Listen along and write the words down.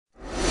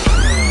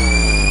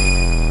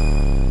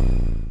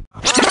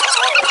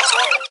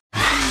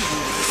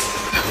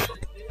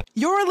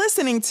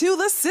listening to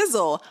The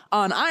Sizzle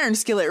on Iron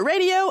Skillet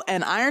Radio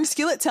and Iron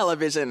Skillet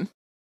Television.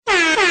 All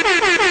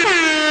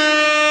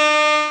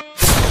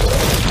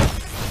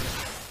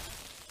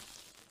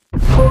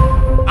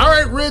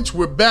right, Rich,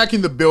 we're back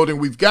in the building.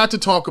 We've got to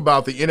talk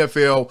about the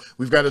NFL.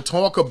 We've got to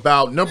talk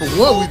about, number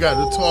one, we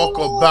got to talk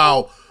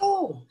about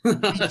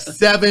Week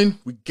 7.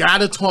 We got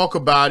to talk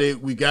about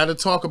it. We got to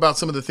talk about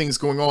some of the things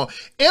going on.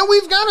 And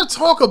we've got to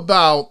talk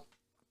about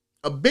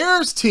a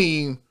Bears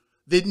team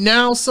that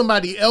now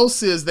somebody else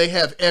says they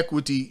have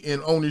equity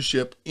and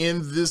ownership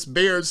in this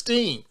Bears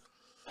team.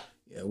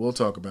 Yeah, we'll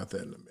talk about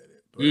that in a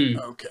minute.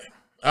 But, okay.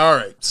 All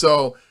right.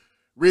 So,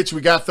 Rich,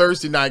 we got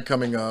Thursday night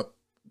coming up.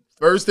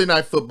 Thursday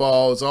night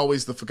football is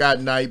always the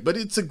forgotten night, but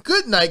it's a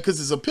good night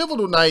because it's a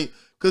pivotal night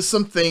because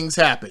some things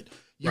happen.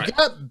 You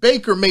got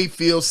Baker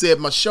Mayfield said,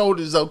 my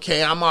shoulder's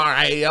okay. I'm all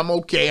right. I'm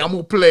okay. I'm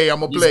going to play.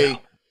 I'm going to play.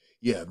 Out.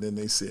 Yeah, then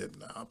they said,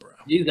 nah, bro.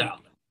 He's out.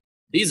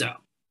 He's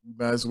out. You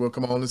might as well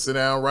come on and sit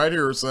down right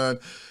here, son,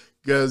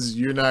 because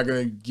you're not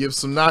going to give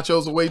some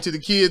nachos away to the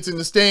kids in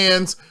the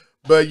stands,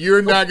 but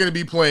you're not going to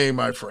be playing,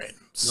 my friend.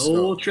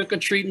 No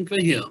trick-or-treating for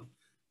him.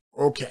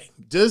 Okay.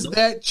 Does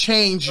that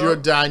change your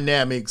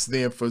dynamics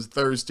then for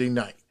Thursday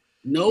night?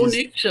 No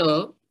Nick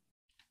Chubb.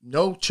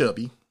 No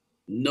Chubby.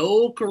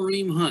 No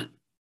Kareem Hunt.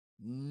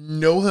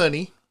 No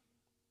Honey.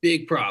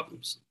 Big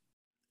problems.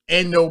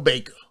 And no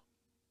Baker.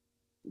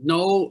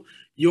 No,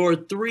 your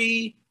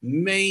three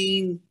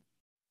main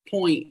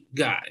point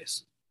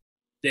guys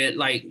that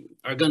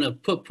are going to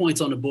put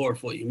points on the board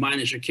for you,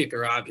 minus your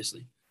kicker,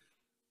 obviously.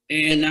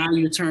 And now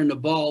you turn the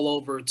ball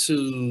over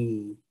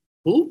to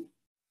who?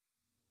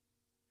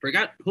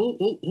 Forgot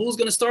who's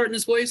going to start in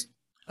this place?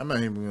 I'm not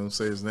even going to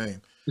say his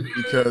name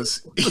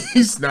because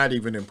he's not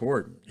even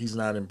important. He's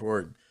not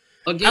important.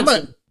 Against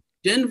a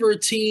Denver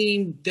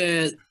team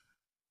that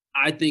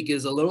I think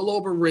is a little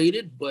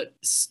overrated, but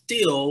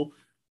still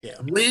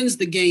wins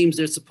the games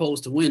they're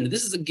supposed to win.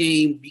 This is a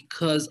game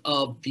because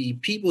of the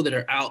people that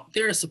are out.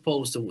 They're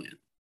supposed to win.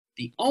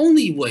 The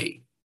only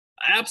way,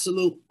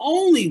 absolute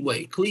only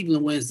way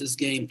Cleveland wins this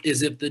game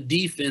is if the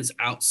defense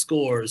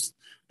outscores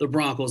the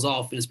Broncos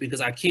offense,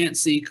 because I can't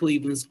see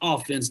Cleveland's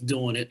offense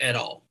doing it at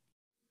all.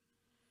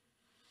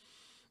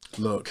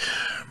 Look,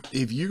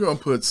 if you're going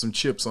to put some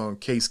chips on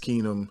Case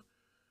Keenum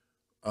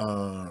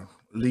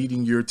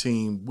leading your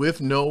team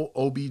with no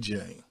OBJ,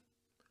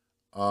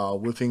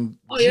 with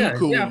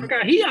Njoku. I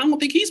forgot. I don't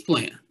think he's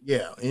playing.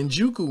 Yeah,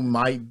 Njoku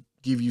might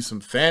give you some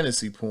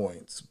fantasy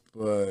points,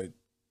 but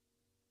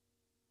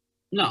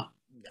no.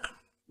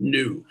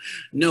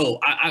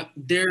 I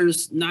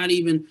there's not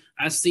even.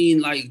 I've seen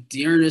like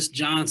Dearness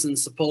Johnson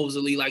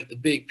supposedly like the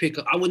big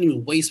pickup. I wouldn't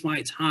even waste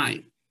my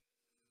time.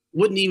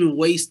 Wouldn't even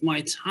waste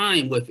my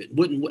time with it.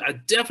 I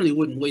definitely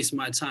wouldn't waste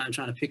my time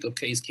trying to pick up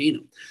Case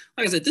Keenum.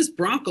 Like I said, this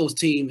Broncos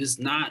team is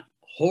not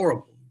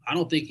horrible. I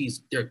don't think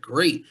they're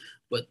great,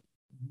 but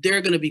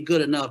they're going to be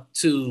good enough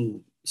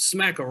to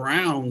smack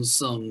around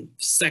some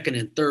second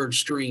and third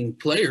string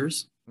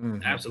players.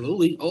 Mm-hmm.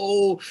 Absolutely.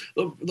 Oh,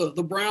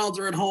 the Browns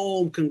are at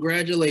home.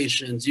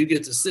 Congratulations. You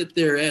get to sit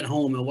there at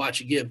home and watch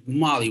you get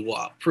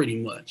mollywop pretty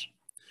much.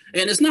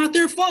 And it's not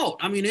their fault.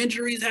 I mean,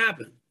 injuries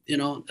happen. You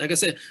know, like I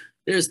said,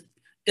 it's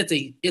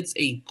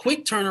a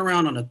quick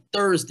turnaround on a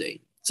Thursday.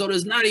 So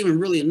there's not even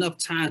really enough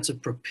time to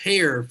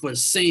prepare for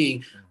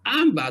saying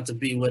I'm about to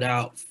be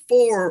without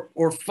 4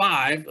 or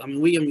 5. I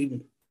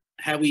mean,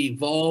 have we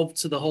evolved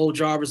to the whole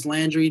Jarvis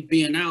Landry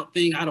being out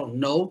thing? I don't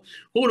know.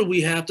 Who do we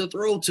have to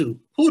throw to?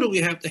 Who do we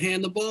have to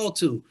hand the ball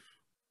to?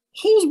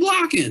 Who's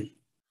blocking?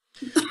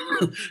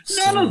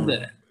 None of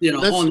that,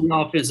 on the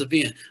offensive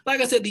end. Like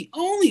I said, the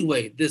only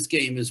way this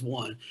game is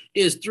won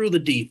is through the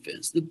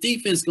defense. The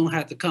defense is going to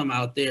have to come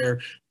out there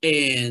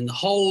and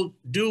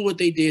do what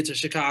they did to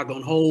Chicago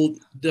and hold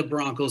the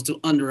Broncos to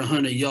under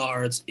 100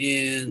 yards.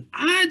 And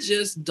I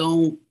just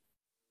don't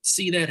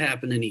see that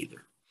happening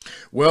either.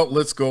 Well,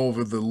 let's go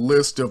over the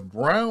list of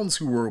Browns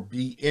who will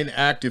be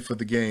inactive for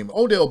the game.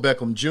 Odell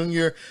Beckham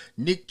Jr.,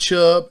 Nick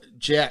Chubb,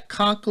 Jack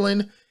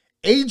Conklin,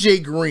 A.J.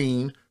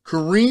 Green,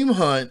 Kareem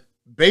Hunt,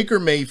 Baker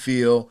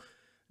Mayfield,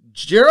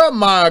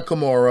 Jeremiah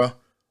Kamara,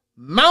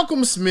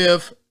 Malcolm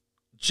Smith,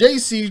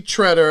 J.C.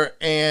 Tretter,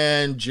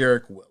 and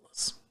Jarek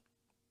Willis.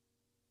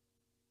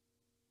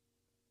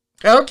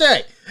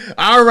 Okay.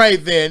 All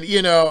right, then.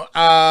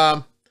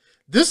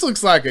 This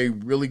looks like a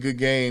really good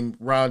game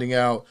rounding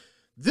out.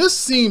 This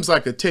seems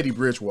like a Teddy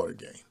Bridgewater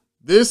game.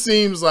 This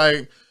seems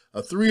like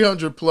a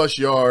 300-plus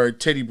yard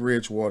Teddy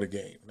Bridgewater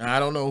game. Now, I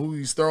don't know who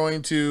he's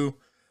throwing to.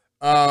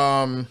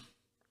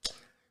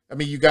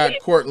 You got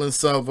Cortland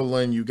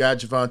Sutherland, you got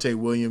Javonte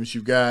Williams,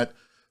 you got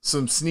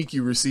some sneaky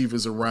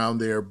receivers around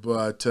there,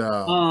 but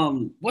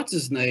what's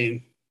his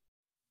name?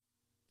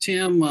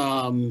 Tim.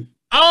 Oh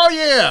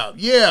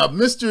yeah,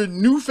 Mr.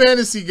 New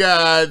Fantasy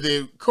guy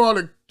that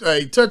caught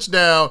a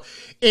touchdown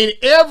in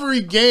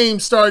every game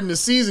starting the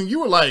season.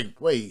 You were like,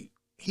 wait,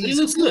 he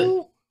looks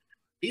good.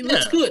 He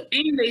looks good.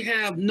 And they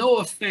have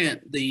Noah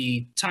Fant,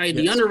 the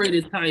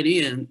underrated tight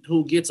end,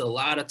 who gets a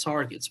lot of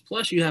targets.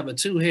 Plus, you have a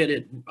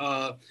two-headed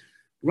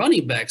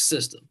running back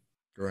system.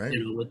 Right.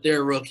 You know, with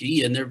their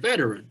rookie and their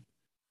veteran.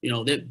 You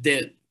know,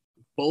 that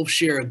both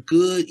share a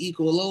good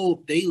equal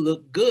load. They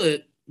look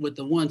good with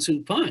the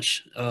 1-2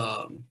 punch.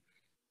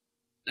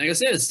 Like I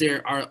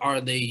said,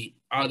 are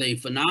they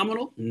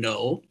phenomenal?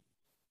 No.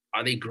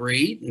 Are they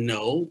great?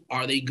 No.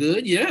 Are they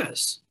good?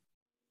 Yes.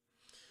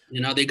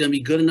 You know, are they going to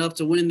be good enough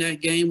to win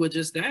that game with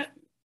just that?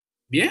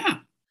 Yeah.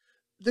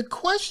 The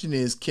question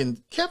is,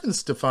 can Kevin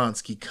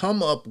Stefanski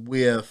come up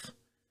with,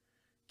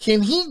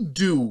 can he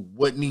do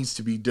what needs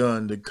to be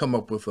done to come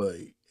up with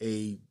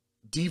a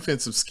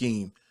defensive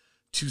scheme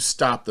to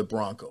stop the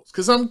Broncos?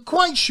 Because I'm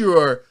quite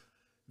sure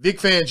Vic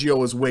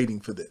Fangio is waiting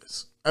for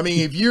this. I mean,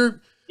 if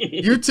you're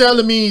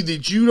telling me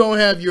that you don't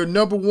have your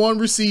number one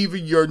receiver,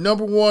 your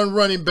number one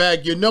running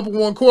back, your number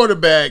one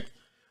quarterback,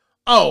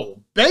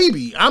 oh,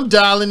 baby, I'm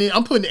dialing it.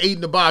 I'm putting 8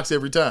 in the box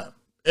every time.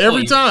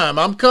 Every time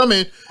I'm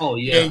coming. Oh,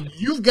 yeah. And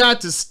you've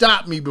got to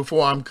stop me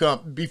before I'm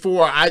not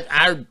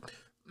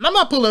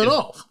pulling it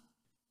off.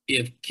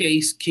 If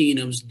Case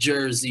Keenum's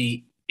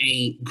jersey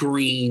ain't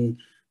green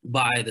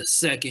by the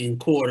second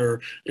quarter,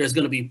 there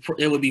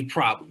would be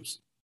problems,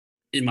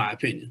 in my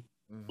opinion.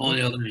 Mm-hmm. On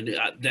the other end,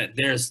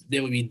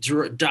 there would be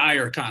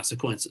dire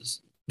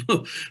consequences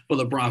for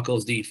the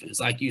Broncos defense.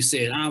 Like you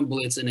said, I'm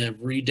blitzing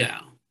every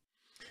down.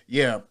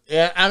 Yeah.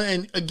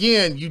 And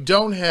again, you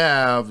don't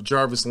have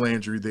Jarvis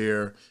Landry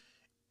there.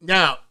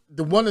 Now,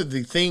 one of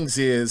the things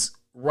is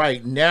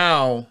right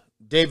now,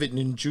 David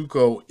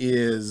Njoku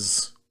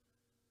is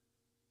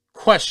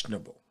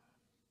questionable.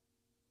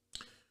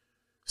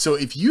 So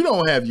if you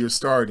don't have your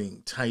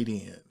starting tight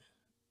end,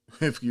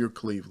 if you're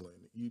Cleveland,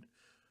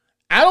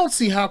 I don't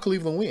see how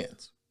Cleveland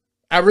wins.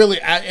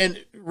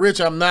 And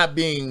Rich, I'm not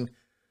being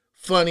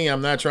funny.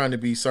 I'm not trying to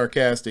be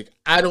sarcastic.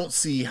 I don't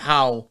see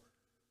how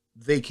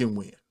they can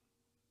win.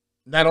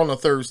 Not on a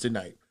Thursday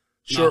night.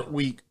 Short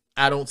week.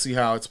 I don't see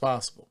how it's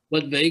possible.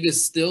 But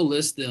Vegas still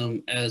lists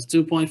them as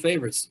 2-point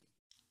favorites.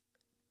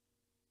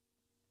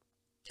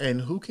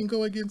 And who can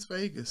go against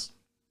Vegas?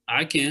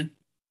 I can.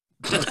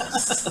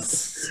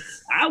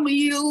 I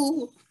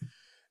will.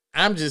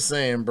 I'm just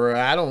saying, bro.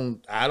 I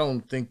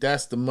don't think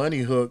that's the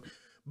money hook.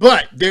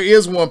 But there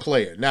is one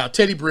player. Now,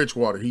 Teddy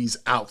Bridgewater, he's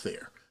out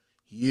there.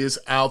 He is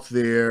out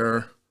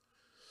there.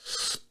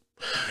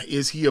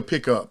 Is he a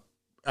pickup?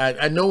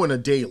 I know in a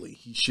daily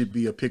he should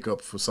be a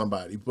pickup for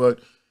somebody. But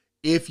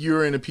if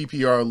you're in a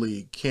PPR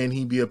league, can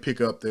he be a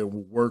pickup that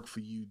will work for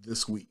you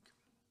this week?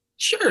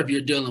 Sure, if you're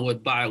dealing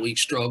with bye week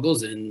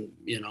struggles and,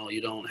 you know,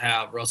 you don't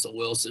have Russell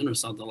Wilson or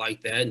something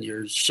like that and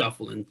you're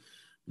shuffling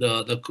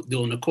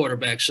doing the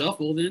quarterback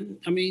shuffle, then,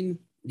 I mean,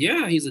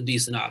 yeah, he's a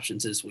decent option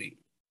this week.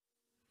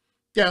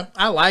 Yeah,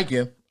 I like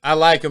him. I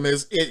like him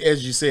as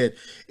you said.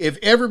 If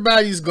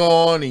everybody's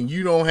gone and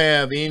you don't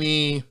have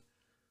any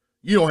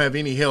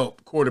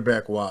help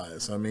quarterback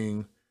wise, I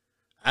mean,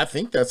 I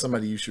think that's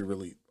somebody you should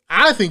really.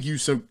 I think you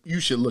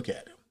should look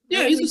at him.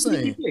 Yeah, he's a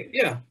sneaky pick.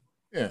 Yeah,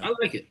 I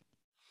like it.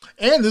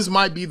 And this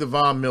might be the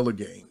Von Miller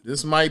game.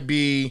 This might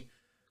be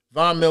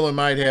Von Miller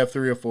might have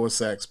 3 or 4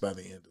 sacks by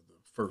the end of the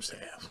first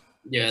half.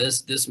 Yeah,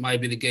 this might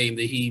be the game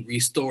that he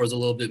restores a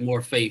little bit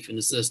more faith in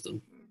the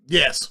system.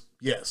 Yes,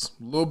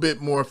 a little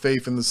bit more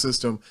faith in the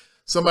system.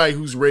 Somebody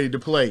who's ready to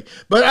play.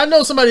 But I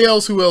know somebody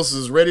else who else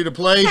is ready to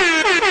play. And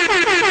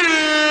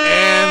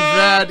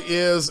that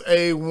is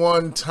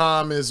one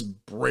Thomas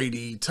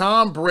Brady.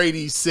 Tom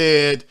Brady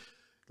said,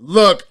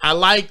 look, I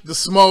like the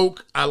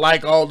smoke. I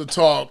like all the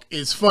talk.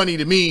 It's funny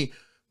to me.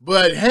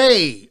 But,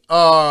 hey,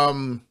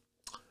 I've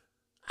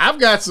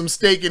got some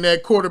stake in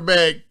that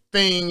quarterback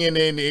thing. And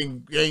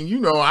you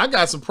know, I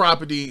got some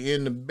property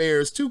in the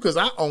Bears, too, because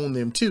I own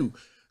them, too.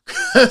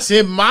 Because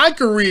in my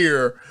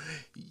career,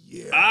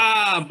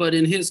 yeah. But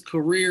in his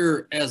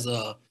career as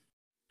a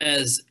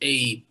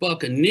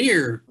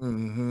Buccaneer,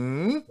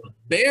 the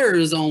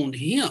Bears owned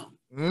him.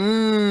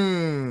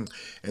 And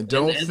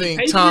don't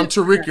think Tom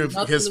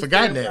Tirica has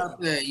forgotten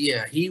that.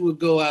 Yeah, he would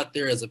go out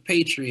there as a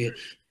Patriot,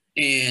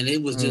 and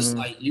it was just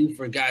like you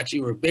forgot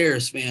you were a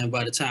Bears fan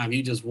by the time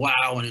you just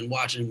wowing and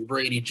watching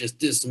Brady just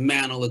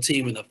dismantle a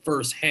team in the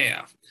first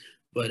half.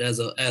 But as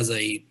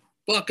a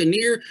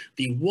Buccaneer,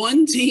 the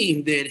one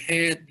team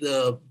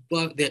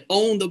that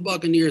owned the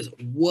Buccaneers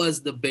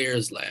was the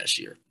Bears last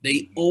year.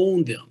 They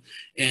owned them,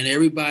 and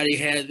everybody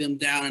had them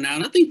down and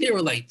out. I think they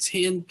were like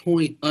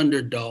 10-point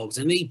underdogs,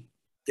 and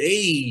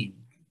they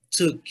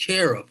took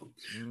care of them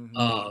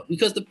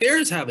because the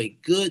Bears have a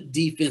good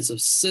defensive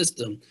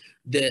system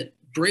that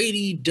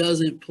Brady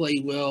doesn't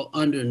play well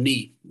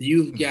underneath.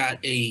 You've got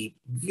a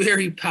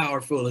very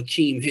powerful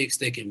Akeem Hicks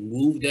that can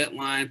move that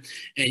line,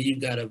 and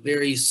you've got a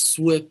very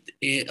swift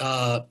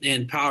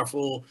and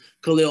powerful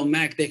Khalil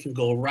Mack that can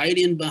go right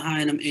in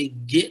behind him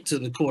and get to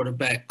the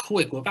quarterback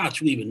quick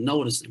without you even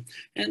noticing.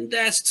 And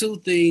that's two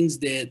things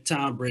that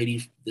Tom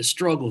Brady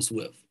struggles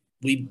with.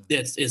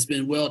 It's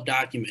been well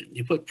documented.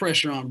 You put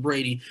pressure on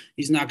Brady,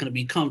 he's not going to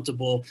be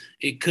comfortable.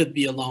 It could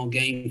be a long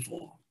game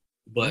for him,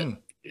 but.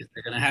 Is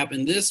it going to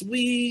happen this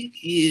week?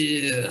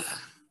 Yeah.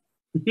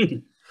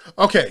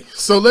 Okay,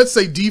 so let's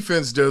say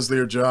defense does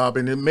their job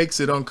and it makes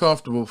it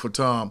uncomfortable for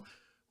Tom.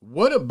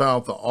 What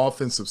about the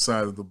offensive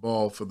side of the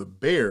ball for the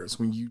Bears?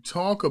 When you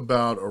talk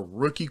about a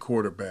rookie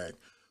quarterback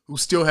who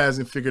still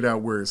hasn't figured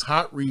out where his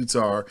hot reads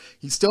are,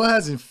 he still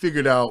hasn't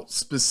figured out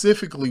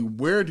specifically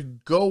where to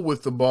go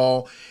with the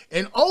ball.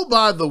 And oh,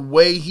 by the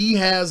way, he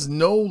has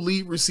no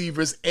lead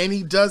receivers and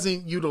he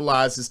doesn't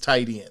utilize his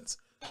tight ends.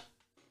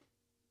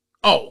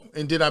 Oh,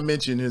 and did I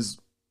mention his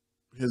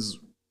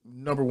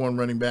number one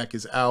running back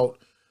is out?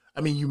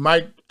 I mean,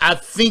 I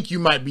think you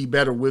might be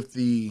better with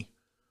the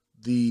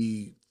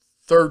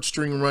third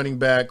string running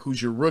back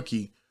who's your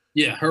rookie.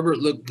 Yeah, Herbert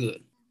looked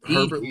good.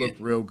 Herbert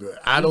looked real good.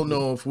 I don't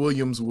know if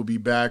Williams will be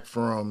back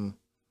from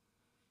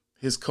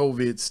his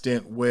COVID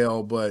stint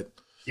well, but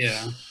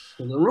yeah.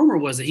 So the rumor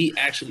was that he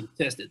actually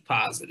tested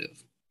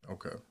positive.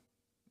 Okay.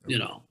 You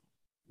know,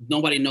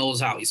 nobody knows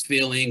how he's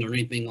feeling or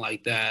anything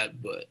like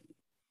that, but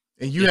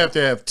and you have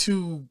to have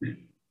two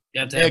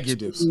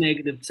negatives.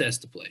 Negative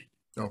tests to play.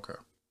 Okay.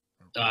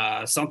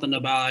 Something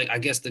about, I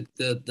guess,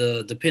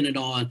 the depending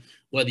on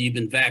whether you've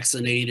been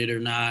vaccinated or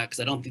not,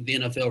 because I don't think the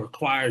NFL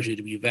requires you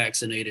to be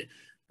vaccinated,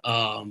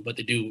 but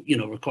they do,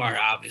 require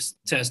obvious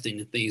testing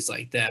and things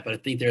like that. But I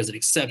think there's an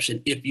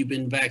exception if you've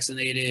been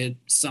vaccinated,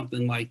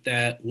 something like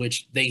that,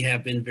 which they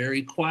have been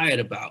very quiet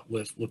about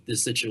with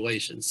this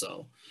situation.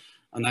 So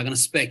I'm not going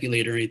to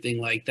speculate or anything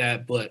like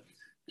that, but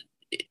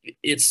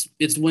it's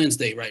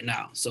Wednesday right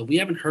now, so we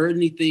haven't heard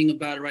anything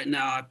about it right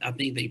now. I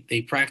think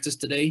they practiced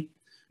today.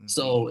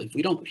 So if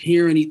we don't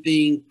hear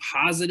anything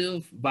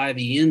positive by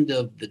the end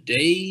of the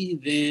day,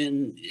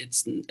 then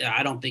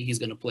I don't think he's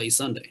going to play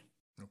Sunday.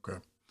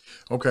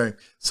 Okay.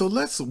 So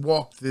let's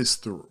walk this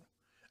through.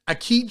 I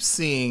keep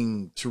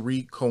seeing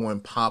Tarik Cohen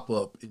pop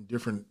up in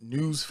different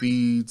news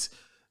feeds,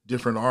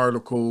 different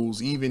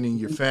articles, even in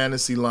your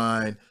fantasy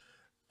line.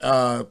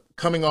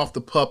 Coming off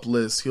the PUP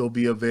list, he'll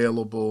be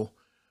available.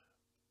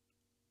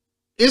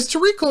 Is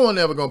Tarik Cohen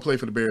ever going to play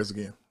for the Bears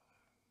again?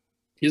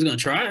 He's going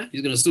to try.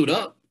 He's going to suit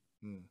up.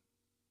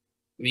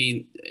 I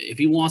mean, if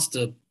he wants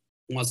to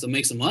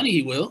make some money,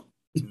 he will.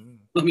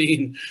 I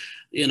mean,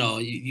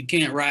 you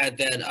can't ride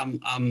that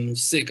I'm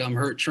sick, I'm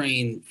hurt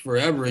train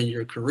forever in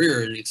your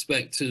career and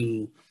expect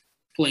to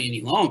play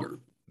any longer.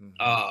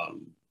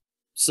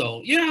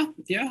 So yeah,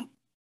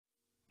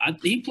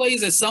 he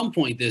plays at some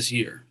point this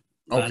year.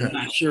 Okay. I'm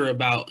not sure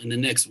about in the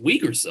next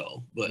week or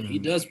so, but he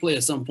does play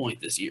at some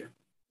point this year.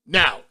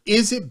 Now,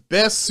 is it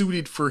best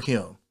suited for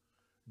him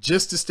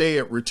just to stay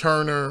at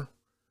returner,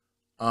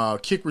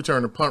 kick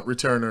returner, punt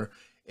returner,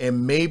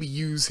 and maybe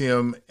use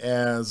him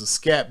as a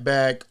scat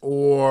back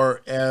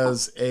or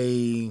as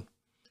you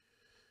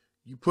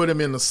put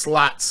him in the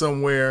slot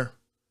somewhere?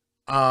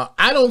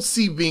 I don't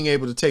see being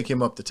able to take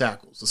him up the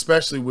tackles,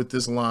 especially with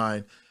this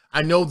line.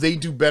 I know they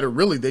do better.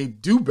 Really, they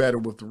do better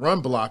with the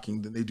run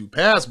blocking than they do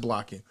pass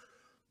blocking.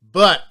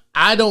 But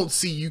I don't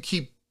see you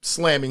keep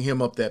slamming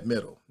him up that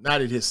middle.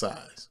 Not at his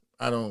size.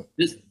 I don't.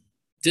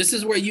 This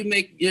is where you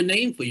make your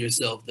name for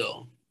yourself,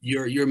 though.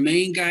 Your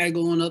main guy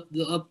going up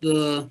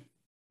the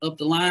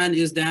line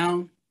is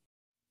down.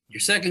 Your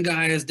second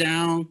guy is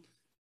down.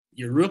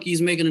 Your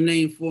rookie's making a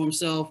name for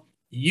himself.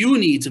 You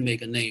need to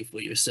make a name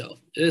for yourself,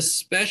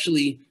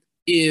 especially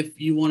if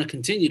you want to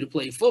continue to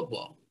play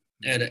football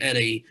at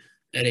a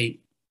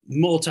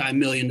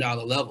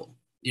multi-million-dollar level.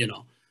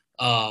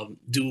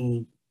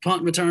 Do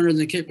punt returners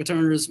and kick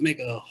returners make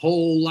a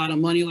whole lot of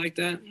money like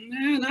that?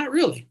 Nah, not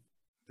really.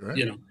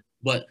 Right.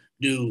 But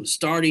do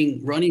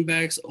starting running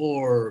backs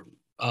or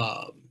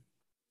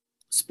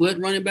split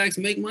running backs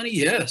make money?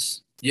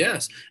 Yes.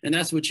 And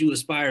that's what you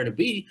aspire to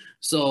be.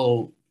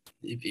 So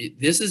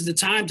this is the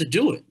time to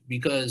do it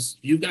because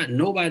you've got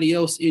nobody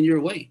else in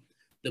your way.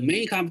 The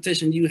main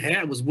competition you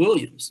had was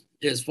Williams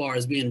as far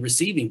as being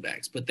receiving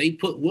backs, but they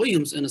put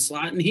Williams in a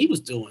slot and he was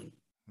doing,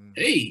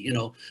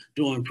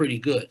 doing pretty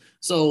good.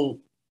 So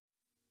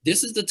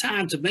this is the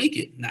time to make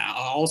it. Now,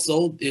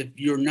 also, if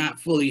you're not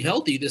fully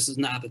healthy, this is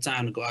not the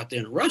time to go out there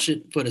and rush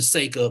it for the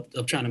sake of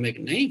trying to make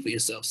a name for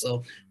yourself.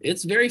 So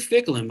it's very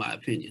fickle, in my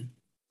opinion.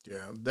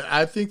 Yeah,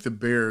 I think the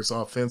Bears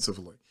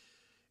offensively,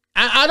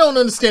 I don't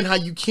understand how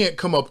you can't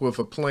come up with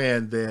a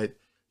plan that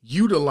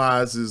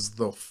utilizes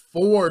the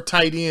 4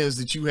 tight ends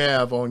that you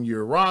have on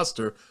your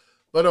roster.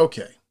 But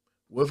okay,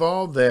 with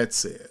all that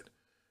said,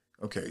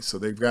 okay, so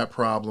they've got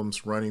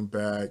problems running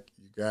back.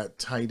 Got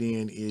tight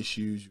end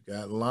issues, you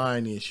got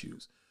line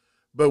issues,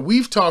 but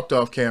we've talked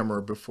off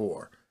camera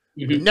before.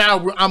 Now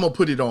I'm gonna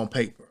put it on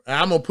paper.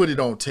 I'm gonna put it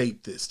on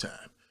tape this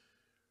time.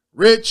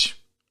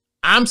 Rich,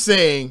 I'm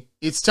saying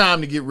it's time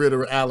to get rid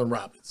of Allen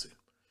Robinson.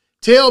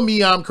 Tell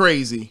me I'm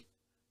crazy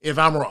if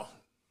I'm wrong.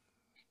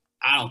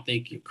 I don't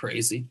think you're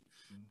crazy.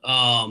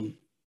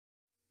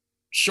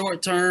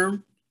 Short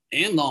term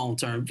and long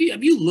term.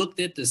 Have you looked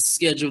at the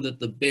schedule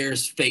that the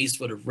Bears face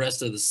for the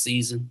rest of the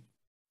season?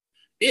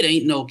 It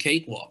ain't no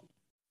cakewalk.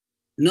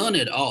 None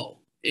at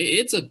all.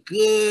 It's a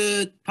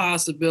good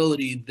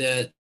possibility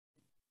that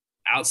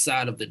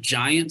outside of the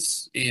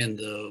Giants and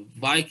the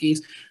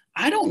Vikings,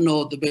 I don't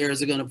know if the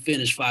Bears are going to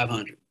finish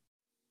 500,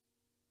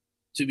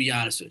 to be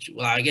honest with you.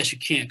 Well, I guess you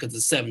can't because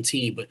it's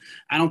 17, but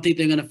I don't think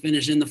they're going to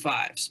finish in the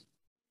 5s.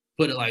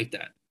 Put it like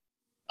that.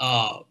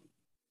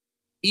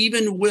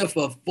 even with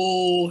a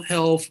full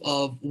health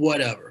of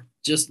whatever,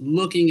 just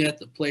looking at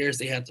the players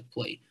they had to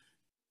play.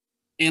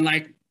 And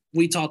like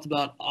we talked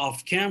about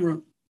off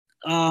camera,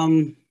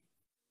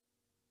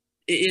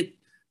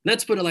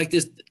 let's put it like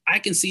this. I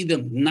can see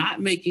them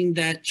not making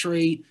that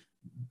trade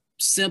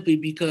simply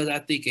because I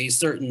think a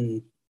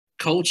certain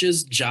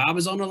coach's job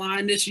is on the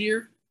line this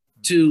year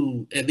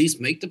to at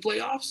least make the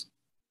playoffs.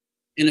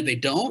 And if they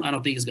don't, I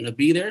don't think it's going to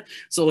be there.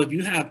 So if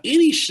you have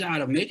any shot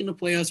of making the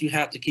playoffs, you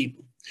have to keep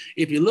them.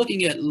 If you're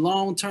looking at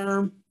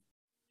long-term,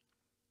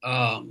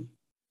 kind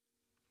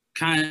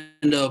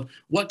of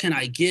what can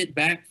I get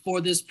back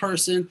for this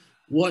person?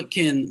 What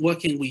can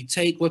we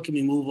take? What can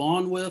we move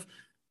on with?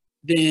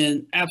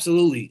 Then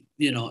absolutely,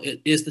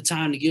 it's the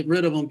time to get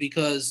rid of them,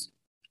 because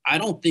I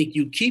don't think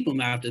you keep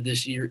him after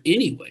this year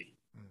anyway.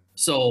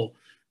 So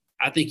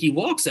I think he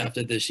walks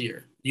after this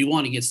year. You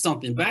want to get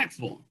something back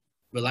for him.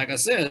 But like I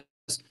said,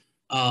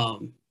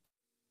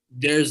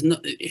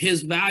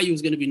 his value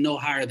is going to be no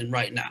higher than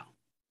right now.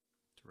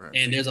 Right.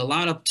 And there's a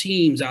lot of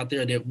teams out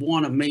there that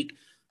want to make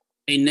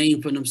a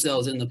name for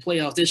themselves in the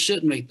playoffs. That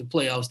should make the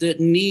playoffs, that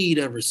need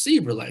a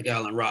receiver like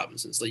Allen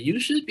Robinson. So you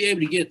should be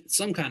able to get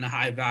some kind of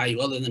high value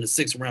other than a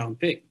 6th-round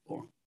pick for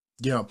him.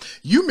 Yeah.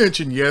 You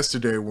mentioned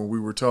yesterday when we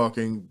were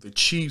talking, the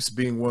Chiefs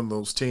being one of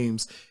those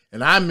teams,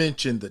 and I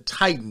mentioned the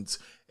Titans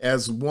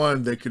as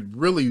one that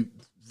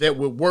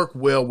would work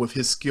well with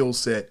his skill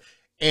set,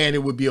 and it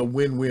would be a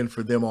win-win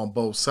for them on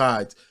both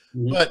sides.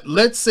 Mm-hmm. But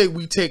let's say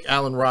we take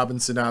Allen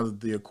Robinson out of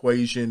the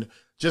equation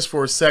just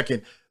for a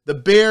second. The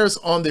Bears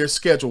on their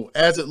schedule,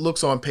 as it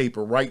looks on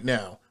paper right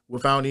now,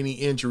 without any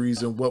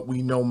injuries and what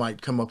we know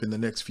might come up in the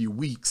next few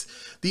weeks,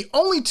 the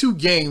only 2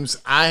 games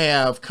I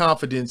have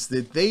confidence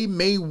that they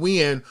may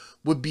win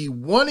would be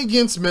one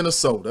against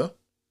Minnesota,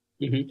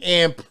 mm-hmm.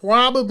 and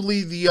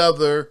probably the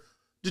other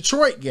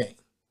Detroit game.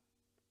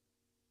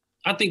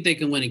 I think they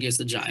can win against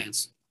the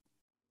Giants.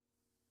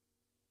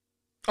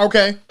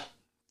 Okay.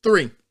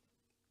 3.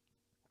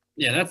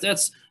 Yeah,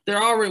 that's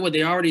they're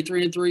already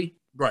 3-3.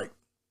 Right.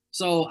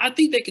 So I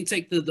think they can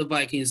take the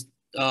Vikings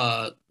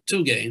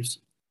 2 games.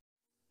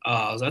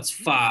 That's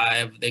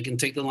 5. They can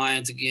take the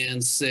Lions again,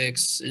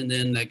 6, and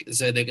then like I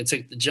said, they can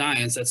take the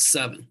Giants. That's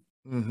 7.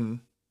 Mm-hmm.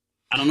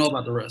 I don't know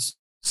about the rest.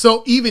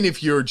 So even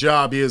if your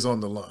job is on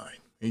the line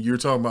and you're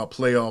talking about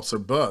playoffs or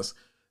bust,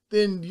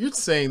 then you're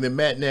saying that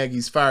Matt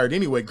Nagy's fired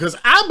anyway, because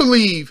I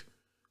believe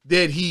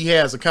that he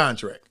has a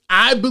contract.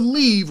 I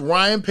believe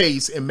Ryan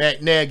Pace and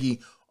Matt Nagy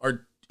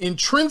are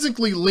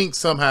intrinsically linked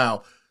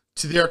somehow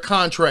to their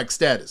contract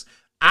status.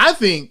 I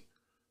think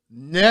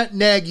Matt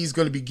Nagy's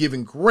going to be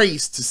given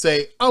grace to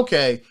say,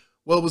 okay,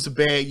 well, it was a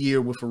bad year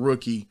with a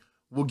rookie.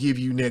 We'll give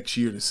you next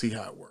year to see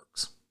how it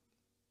works.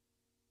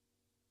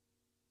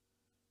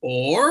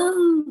 Or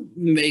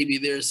maybe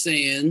they're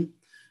saying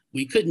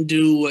we couldn't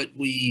do what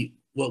we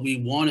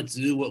wanted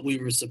to do, what we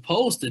were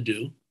supposed to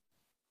do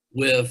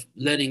with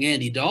letting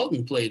Andy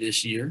Dalton play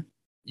this year.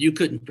 You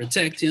couldn't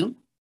protect him.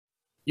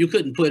 You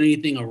couldn't put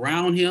anything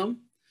around him.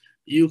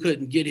 You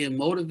couldn't get him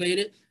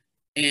motivated.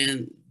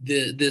 And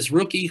this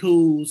rookie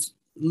who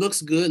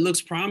looks good,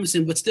 looks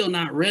promising, but still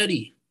not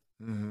ready.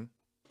 Mm-hmm.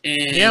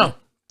 And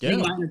you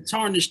might have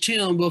tarnished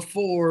him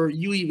before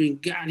you even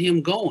got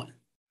him going.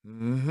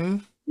 Mm-hmm.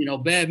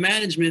 Bad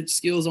management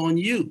skills on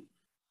you.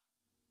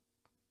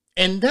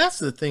 And that's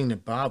the thing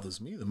that bothers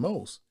me the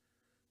most.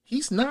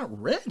 He's not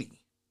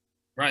ready.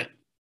 Right.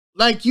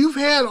 Like, you've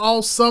had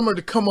all summer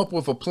to come up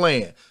with a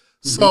plan.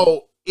 Mm-hmm.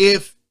 So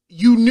if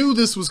you knew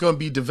this was going to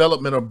be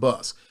development or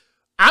bust,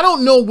 I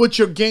don't know what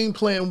your game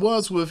plan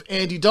was with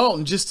Andy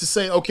Dalton, just to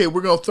say, okay,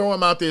 we're going to throw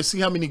him out there, see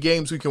how many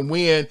games we can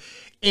win.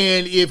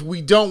 And if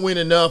we don't win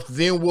enough,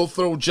 then we'll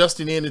throw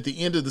Justin in at the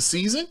end of the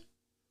season.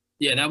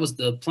 Yeah, that was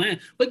the plan.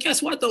 But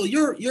guess what, though?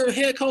 Your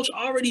head coach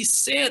already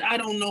said, I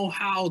don't know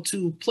how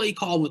to play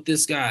call with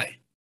this guy.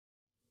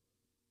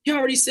 He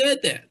already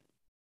said that.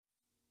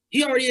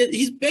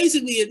 He's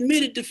basically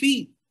admitted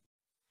defeat.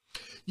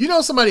 You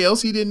know somebody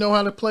else he didn't know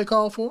how to play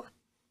call for?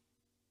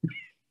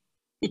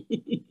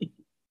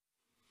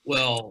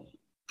 Well,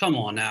 come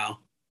on now.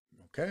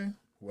 Okay.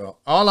 Well,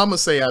 all I'm going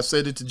to say, I've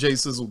said it to Jay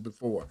Sizzle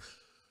before.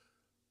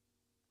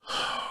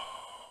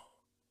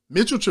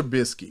 Mitchell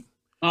Trubisky.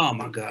 Oh,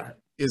 my God.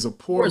 Is a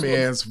poor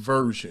man's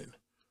version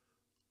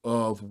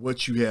of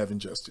what you have in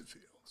Justin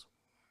Fields.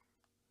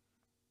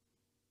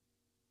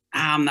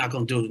 I'm not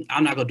gonna do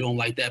him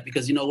like that,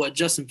 because you know what?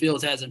 Justin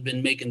Fields hasn't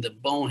been making the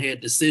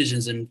bonehead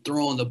decisions and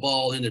throwing the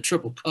ball into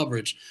triple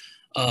coverage.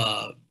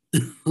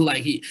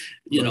 Like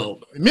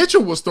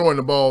Mitchell was throwing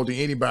the ball to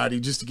anybody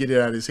just to get it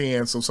out of his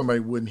hands so somebody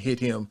wouldn't hit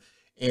him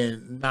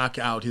and knock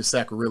out his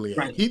sacroiliac.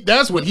 Right.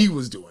 That's what he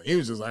was doing. He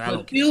was just like, I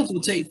don't care.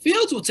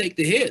 Fields will take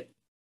the hit.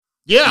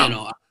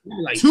 Yeah.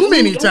 Too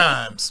many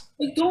times.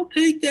 Don't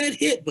take that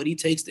hit, but he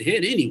takes the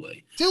hit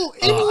anyway. Dude,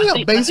 isn't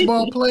he a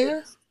baseball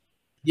player?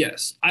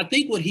 Yes. I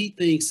think what he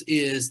thinks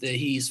is that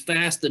he's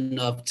fast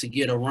enough to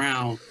get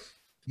around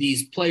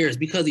these players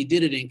because he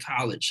did it in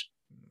college.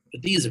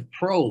 But these are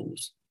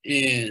pros.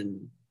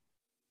 And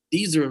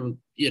these are,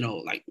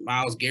 like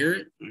Myles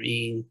Garrett. I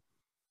mean,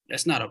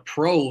 that's not a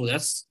pro.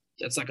 That's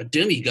like a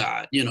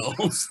demigod,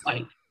 It's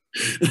like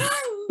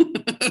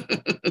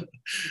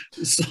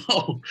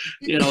so,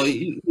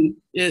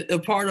 a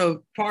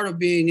part of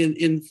being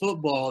in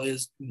football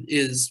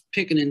is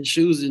picking and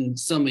choosing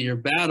some of your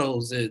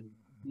battles and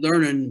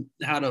learning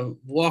how to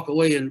walk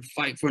away and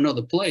fight for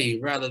another play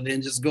rather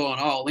than just going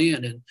all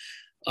in. And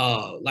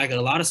like in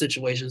a lot of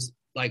situations,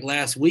 like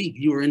last week,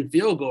 you were in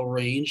field goal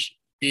range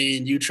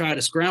and you try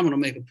to scramble to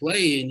make a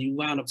play and you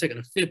wound up taking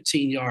a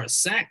 15-yard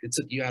sack that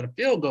took you out of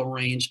field goal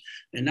range,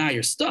 and now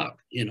you're stuck,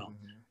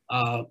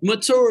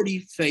 Maturity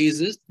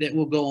phases that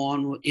will go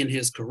on in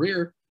his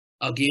career,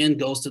 again,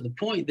 goes to the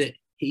point that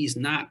he's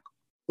not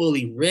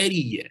fully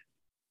ready yet.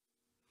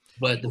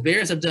 But the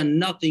Bears have done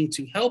nothing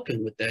to help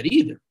him with that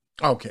either.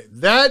 Okay,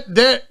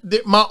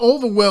 that my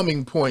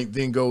overwhelming point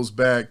then goes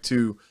back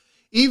to,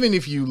 even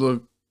if you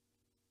look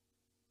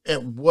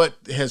at what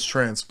has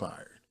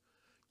transpired,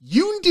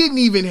 you didn't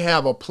even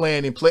have a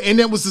plan in place. And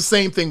that was the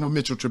same thing with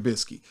Mitchell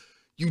Trubisky.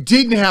 You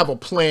didn't have a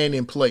plan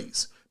in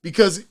place,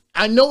 because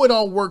I know it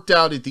all worked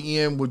out at the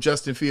end with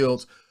Justin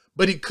Fields,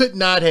 but it could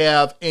not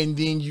have. And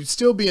then you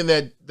still be in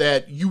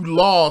that you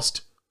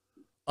lost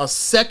a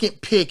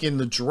second pick in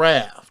the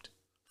draft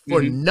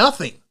for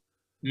nothing.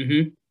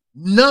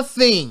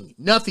 Nothing.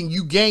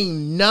 You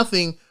gained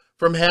nothing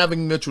from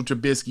having Mitchell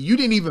Trubisky. You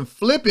didn't even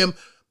flip him,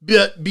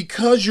 but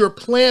because your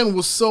plan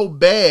was so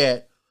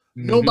bad,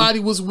 nobody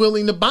was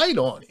willing to bite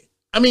on it.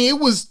 I mean, it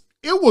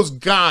was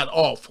god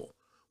awful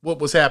what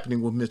was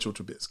happening with Mitchell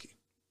Trubisky.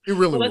 It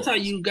really was. That's how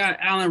you got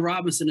Allen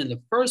Robinson in the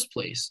first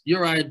place.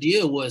 Your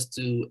idea was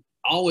to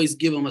always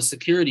give him a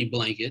security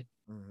blanket,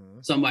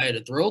 somebody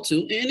to throw to,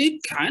 and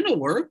it kind of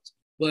worked,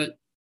 but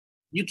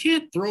you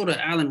can't throw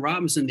to Allen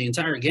Robinson the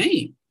entire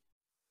game.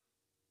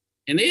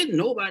 And they had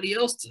nobody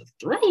else to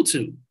throw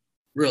to,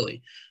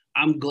 really.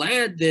 I'm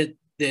glad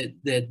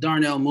that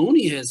Darnell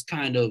Mooney has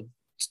kind of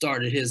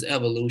started his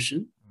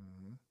evolution,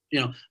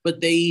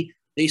 but they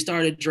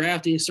started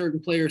drafting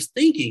certain players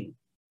thinking,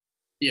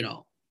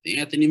 the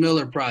Anthony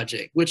Miller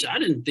project, which I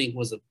didn't think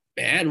was a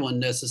bad one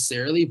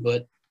necessarily,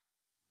 but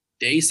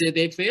they said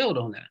they failed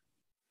on that.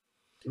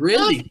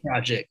 Ridley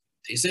project,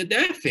 they said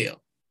that failed.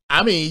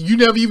 I mean, you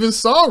never even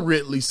saw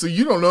Ridley, so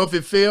you don't know if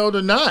it failed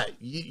or not.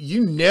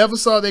 You never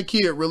saw that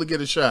kid really get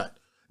a shot.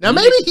 Now,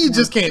 maybe he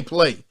just can't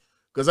play,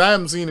 because I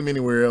haven't seen him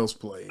anywhere else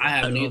play. I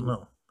haven't either.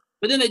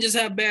 But then they just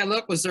have bad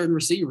luck with certain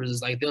receivers.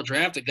 It's like they'll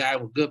draft a guy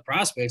with good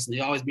prospects and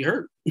they always be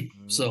hurt.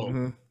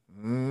 So,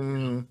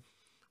 who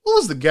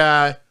was the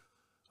guy?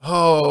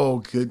 Oh,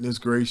 goodness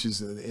gracious.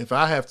 If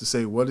I have to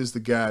say what is the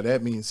guy,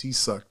 that means he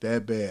sucked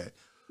that bad.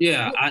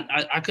 Yeah,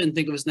 I couldn't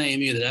think of his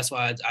name either. That's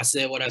why I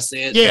said what I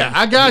said. Yeah,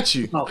 I got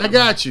you.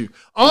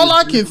 All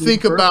I can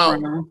think about,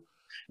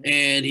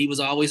 and he was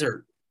always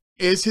hurt,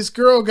 is his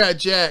girl got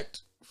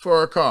jacked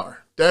for a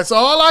car. That's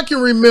all I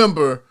can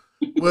remember.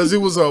 Was it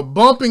was a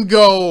bump and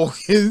go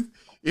in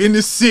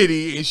the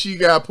city, and she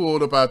got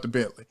pulled up out the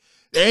Bentley.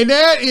 And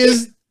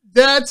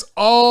that's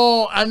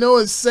all. I know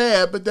it's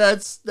sad, but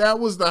that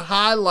was the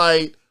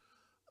highlight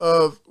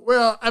of,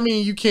 well, I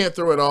mean, you can't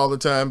throw it all the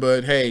time,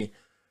 but hey,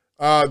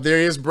 there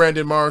is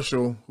Brandon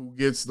Marshall, who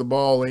gets the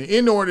ball an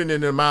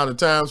inordinate amount of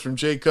times from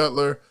Jay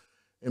Cutler.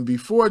 And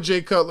before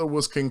Jay Cutler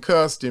was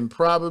concussed and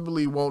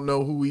probably won't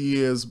know who he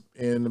is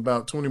in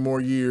about 20 more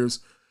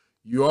years,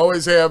 you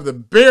always have the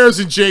Bears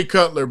and Jay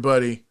Cutler,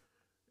 buddy.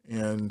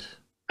 And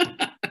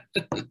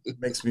it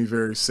makes me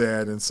very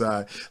sad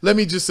inside. Let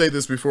me just say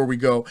this before we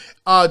go.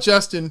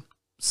 Justin,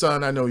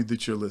 son, I know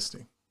that you're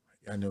listening.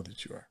 I know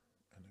that you are.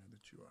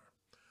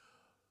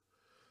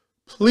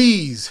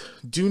 Please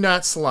do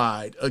not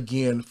slide.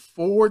 Again,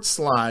 forward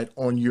slide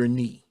on your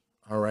knee.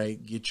 All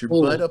right? Get your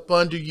butt up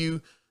under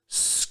you.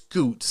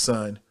 Scoot,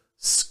 son.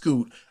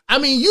 Scoot. I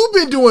mean, you've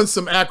been doing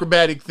some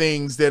acrobatic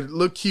things that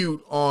look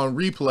cute on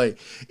replay.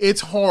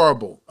 It's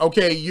horrible.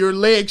 Okay, your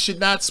legs should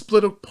not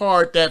split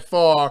apart that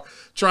far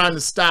trying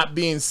to stop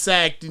being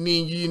sacked, and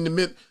then you in the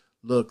middle.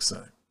 Look,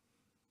 son.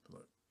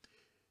 Look.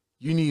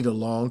 You need a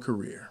long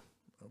career.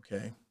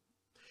 Okay?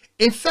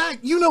 In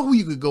fact, you know who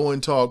you could go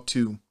and talk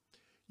to?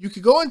 You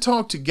could go and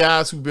talk to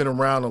guys who've been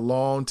around a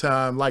long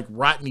time, like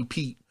Rodney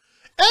Peete.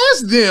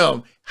 Ask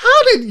them,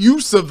 how did you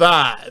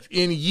survive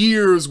in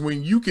years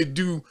when you could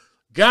do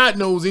God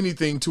knows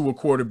anything to a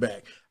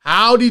quarterback?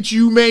 How did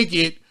you make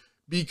it?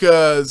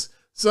 Because,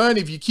 son,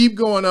 if you keep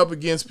going up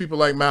against people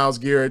like Myles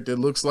Garrett that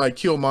looks like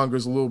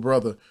Killmonger's little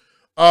brother,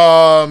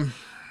 you're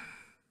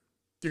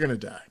going to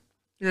die.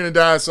 You're going to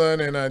die, son,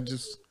 and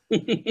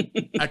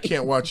I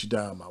can't watch you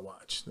die on my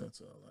watch.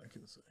 That's all I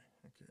can say.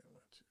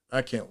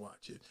 I can't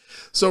watch it.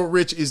 So,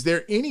 Rich, is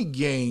there any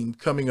game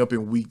coming up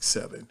in Week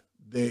 7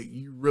 that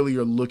you really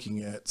are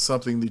looking at,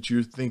 something that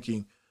you're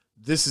thinking,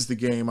 this is the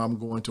game I'm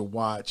going to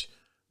watch,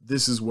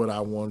 this is what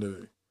I want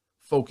to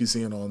focus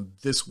in on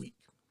this week?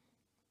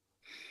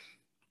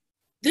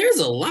 There's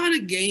a lot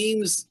of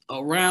games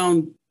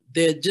around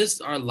that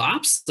just are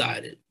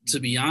lopsided, to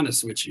be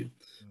honest with you.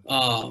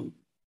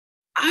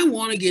 I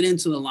want to get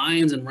into the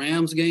Lions and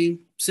Rams game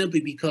simply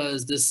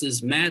because this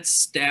is Matt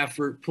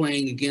Stafford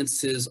playing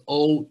against his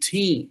old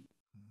team.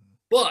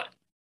 But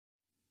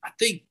I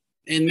think,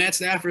 and Matt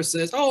Stafford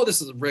says, oh,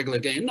 this is a regular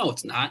game. No,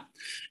 it's not.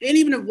 And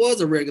even if it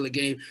was a regular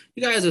game,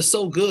 you guys are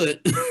so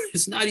good.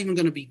 It's not even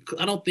going to be,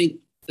 I don't think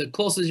the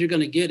closest you're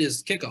going to get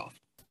is kickoff.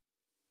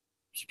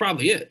 It's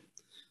probably it.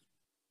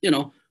 You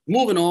know,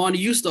 moving on,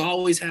 you used to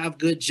always have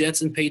good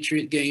Jets and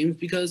Patriot games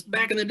because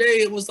back in the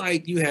day, it was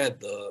like you had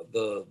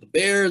the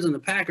Bears and the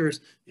Packers,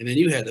 and then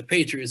you had the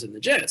Patriots and the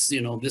Jets.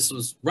 You know, this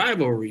was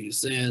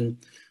rivalries, and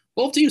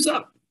both teams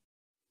suck,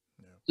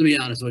 to be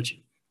honest with you.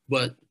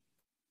 But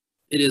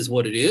it is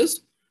what it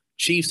is.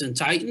 Chiefs and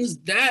Titans,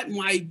 that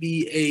might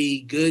be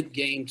a good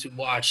game to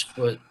watch,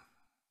 but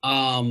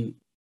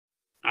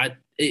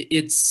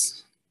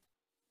it's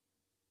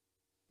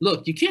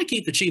look, you can't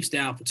keep the Chiefs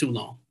down for too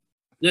long.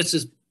 Let's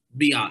just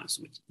be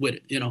honest with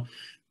it, you know.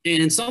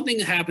 And something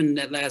happened in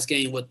that last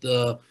game with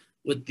the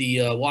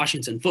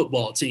Washington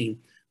football team,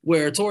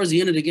 where towards the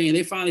end of the game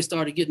they finally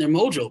started getting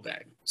their mojo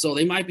back. So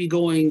they might be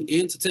going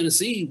into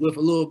Tennessee with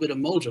a little bit of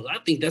mojo. I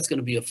think that's going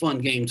to be a fun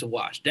game to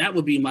watch. That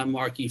would be my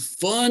marquee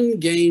fun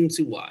game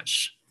to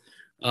watch.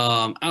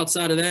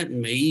 Outside of that,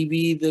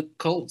 maybe the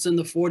Colts and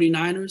the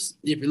 49ers,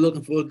 if you're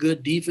looking for a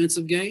good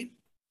defensive game.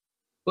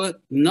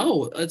 But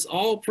no, it's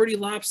all pretty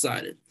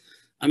lopsided.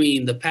 I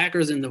mean, the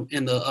Packers and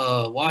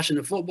the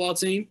Washington football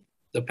team,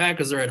 the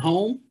Packers are at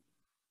home.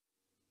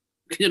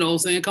 You know what I'm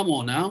saying? Come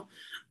on now.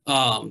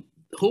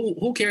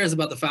 Who cares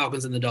about the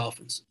Falcons and the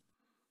Dolphins?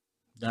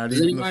 Not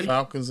even the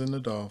Falcons and the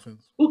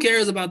Dolphins. Who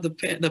cares about the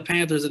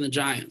Panthers and the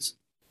Giants?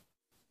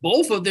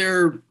 Both of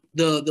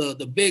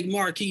the big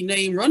marquee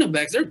name running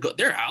backs, they're good.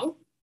 They're out.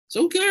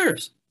 So who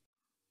cares?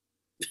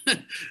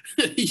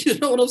 You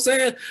know what I'm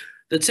saying?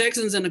 The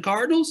Texans and the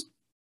Cardinals,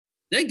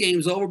 that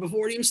game's over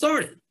before it even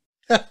started.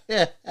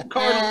 The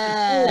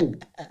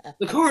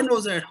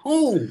Cardinals are at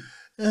home.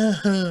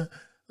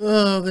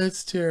 Oh,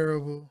 that's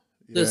terrible.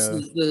 Yeah.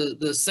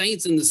 The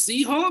Saints and the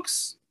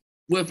Seahawks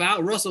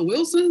without Russell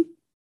Wilson.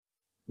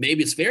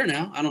 Maybe it's fair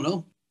now. I don't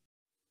know.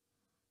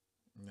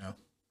 No.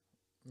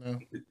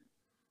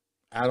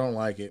 I don't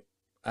like it.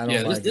 I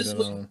don't like it at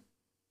all.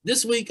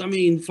 This week, I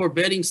mean, for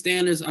betting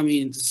standards, I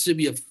mean, this should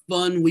be a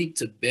fun week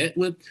to bet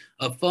with.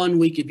 A fun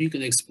week if you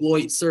can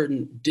exploit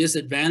certain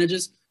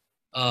disadvantages.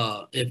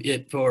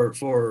 If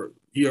for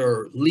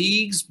your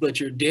leagues, but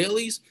your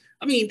dailies.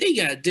 I mean, they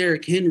got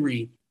Derrick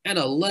Henry at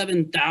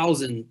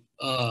 11,000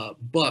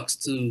 bucks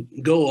to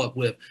go up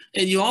with,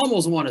 and you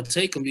almost want to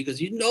take him because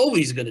you know what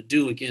he's going to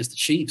do against the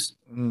Chiefs.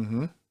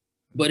 Mm-hmm.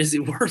 But is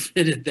it worth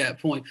it at that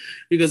point?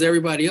 Because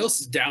everybody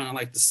else is down on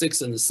like the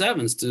 6s and the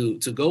 7s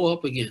to go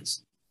up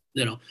against.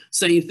 You know,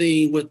 same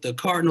thing with the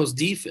Cardinals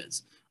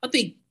defense. I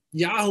think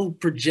Yahoo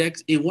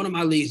projects in one of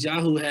my leagues.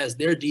 Yahoo has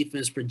their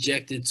defense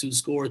projected to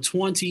score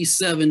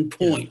 27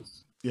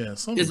 points. Yeah,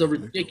 it's a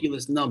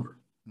ridiculous number.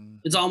 Mm-hmm.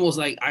 It's almost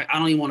like I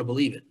don't even want to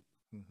believe it.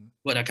 Mm-hmm.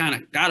 But I kind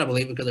of gotta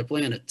believe it because they're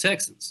playing the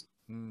Texans.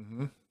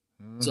 Mm-hmm.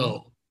 Mm-hmm.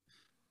 So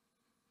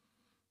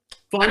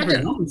fun for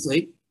numbers'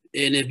 sake.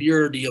 And if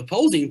you're the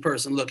opposing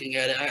person looking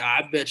at it,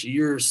 I bet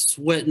you're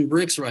sweating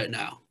bricks right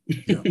now.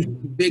 Yeah.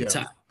 Big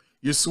time.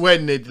 You're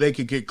sweating that they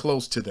could get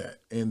close to that,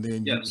 and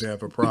then you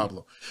have a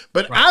problem.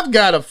 But I've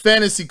got a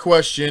fantasy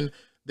question.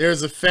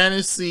 There's a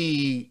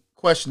fantasy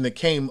question that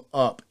came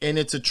up, and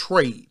it's a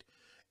trade.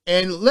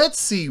 And let's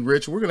see,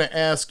 Rich, we're going to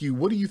ask you,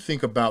 what do you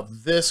think about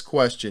this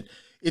question?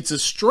 It's a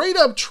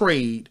straight-up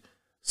trade.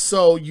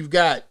 So you've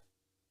got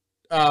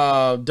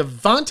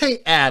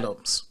Davante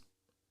Adams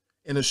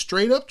in a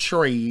straight-up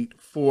trade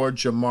for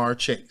Ja'Marr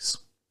Chase.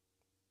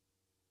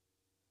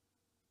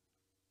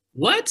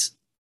 What?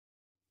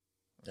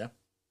 Yeah.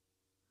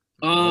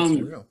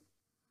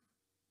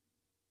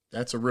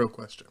 That's a real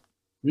question.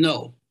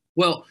 No.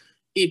 Well,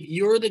 if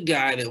you're the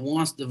guy that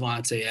wants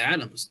Davante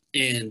Adams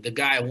and the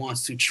guy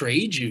wants to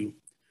trade you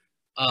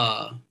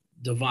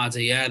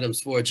Davante Adams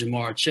for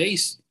Ja'Marr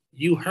Chase,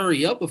 you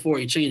hurry up before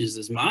he changes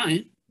his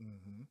mind.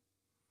 Mm-hmm.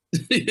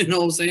 You know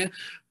what I'm saying?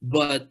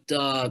 But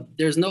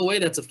there's no way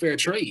that's a fair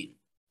trade.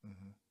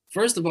 Mm-hmm.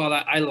 First of all,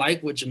 I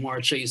like what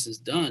Ja'Marr Chase has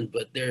done,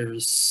 but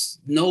there's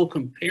no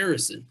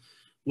comparison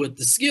with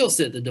the skill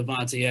set that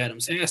Davante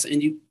Adams has.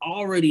 And you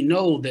already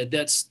know that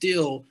that's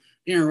still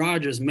Aaron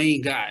Rodgers'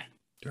 main guy.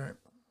 Right.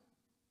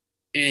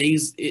 And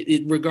he's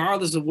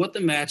regardless of what the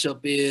matchup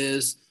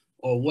is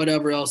or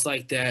whatever else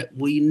like that,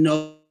 we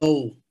know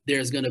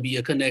there's going to be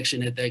a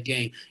connection at that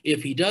game.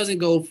 If he doesn't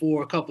go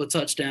for a couple of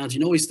touchdowns,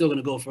 you know he's still going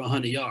to go for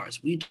 100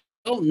 yards. We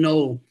don't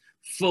know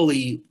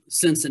fully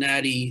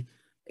Cincinnati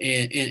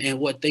and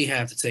what they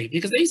have to take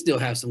because they still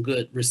have some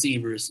good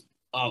receivers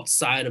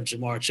outside of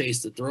Ja'Marr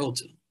Chase to throw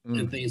to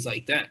and things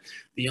like that.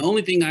 The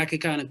only thing I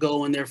could kind of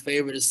go in their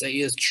favor to say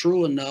is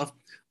true enough,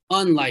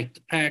 unlike the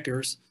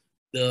Packers,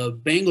 the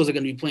Bengals are going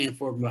to be playing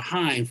from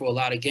behind for a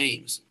lot of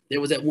games. There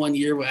was that one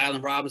year where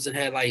Allen Robinson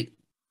had like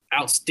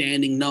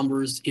outstanding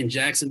numbers in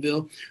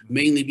Jacksonville,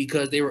 mainly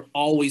because they were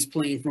always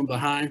playing from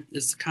behind.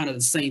 It's kind of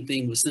the same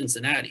thing with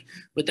Cincinnati,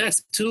 but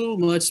that's too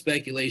much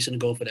speculation to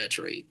go for that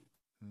trade.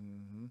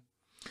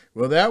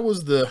 Well, that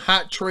was the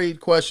hot trade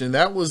question.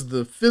 That was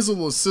the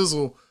fizzle or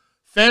sizzle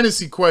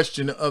fantasy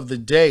question of the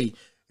day.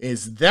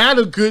 Is that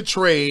a good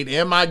trade?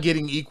 Am I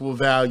getting equal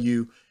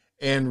value?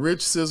 And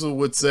Rich Sizzle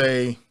would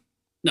say,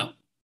 no.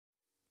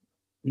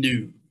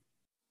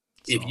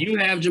 If you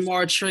have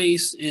Jamar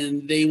Chase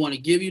and they want to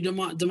give you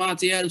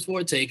Davante Adams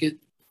for it, take it.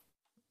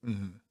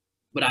 Mm-hmm.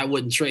 But I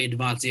wouldn't trade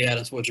Davante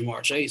Adams for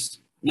Jamar Chase.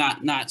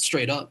 Not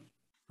straight up.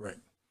 Right.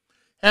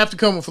 Have to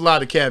come with a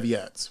lot of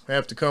caveats.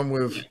 Have to come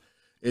with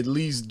at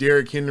least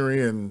Derrick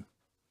Henry and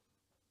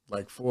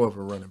like 4 of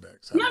her running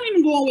backs. I'm not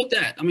even going with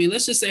that. I mean,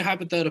 let's just say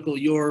hypothetical.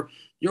 You're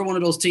one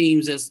of those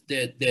teams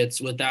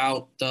that's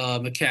without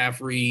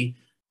McCaffrey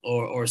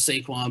or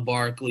Saquon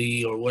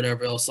Barkley or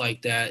whatever else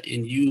like that,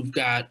 and you've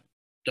got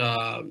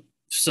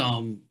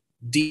some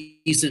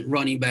decent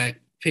running back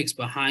picks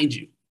behind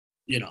you,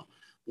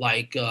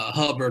 like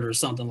Hubbard or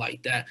something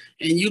like that,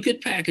 and you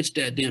could package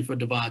that then for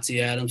Davante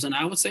Adams, and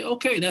I would say,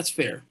 okay, that's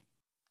fair.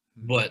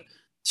 But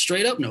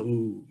straight up,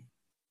 no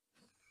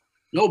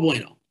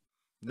bueno.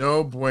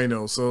 No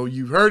bueno. So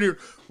you've heard it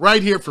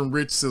right here from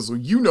Rich Sizzle.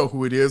 You know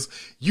who it is.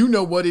 You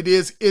know what it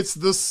is. It's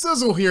the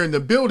Sizzle here in the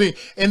building,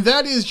 and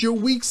that is your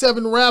Week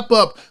 7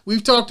 wrap-up.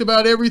 We've talked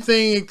about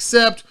everything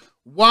except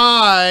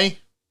why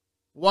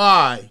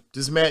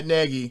does Matt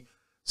Nagy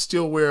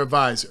still wear a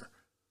visor?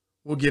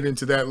 We'll get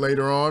into that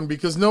later on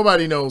because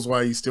nobody knows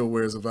why he still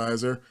wears a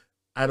visor.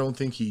 I don't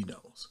think he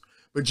knows.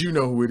 But you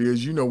know who it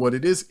is. You know what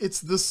it is.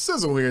 It's the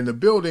Sizzle here in the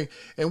building,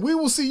 and we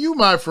will see you,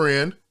 my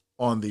friend,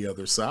 on the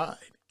other side.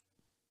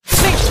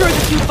 Make sure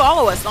that you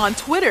follow us on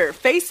Twitter,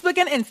 Facebook,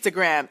 and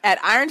Instagram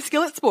at Iron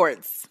Skillet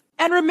Sports.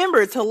 And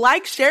remember to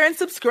like, share, and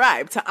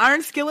subscribe to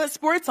Iron Skillet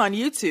Sports on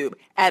YouTube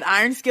at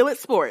Iron Skillet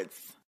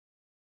Sports.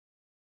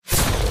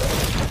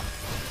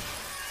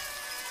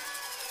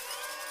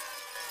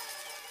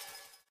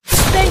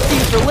 Thank you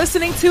for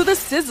listening to The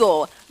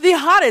Sizzle, the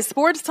hottest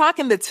sports talk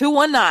in the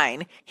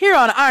 219, here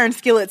on Iron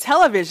Skillet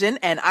Television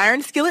and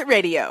Iron Skillet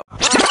Radio.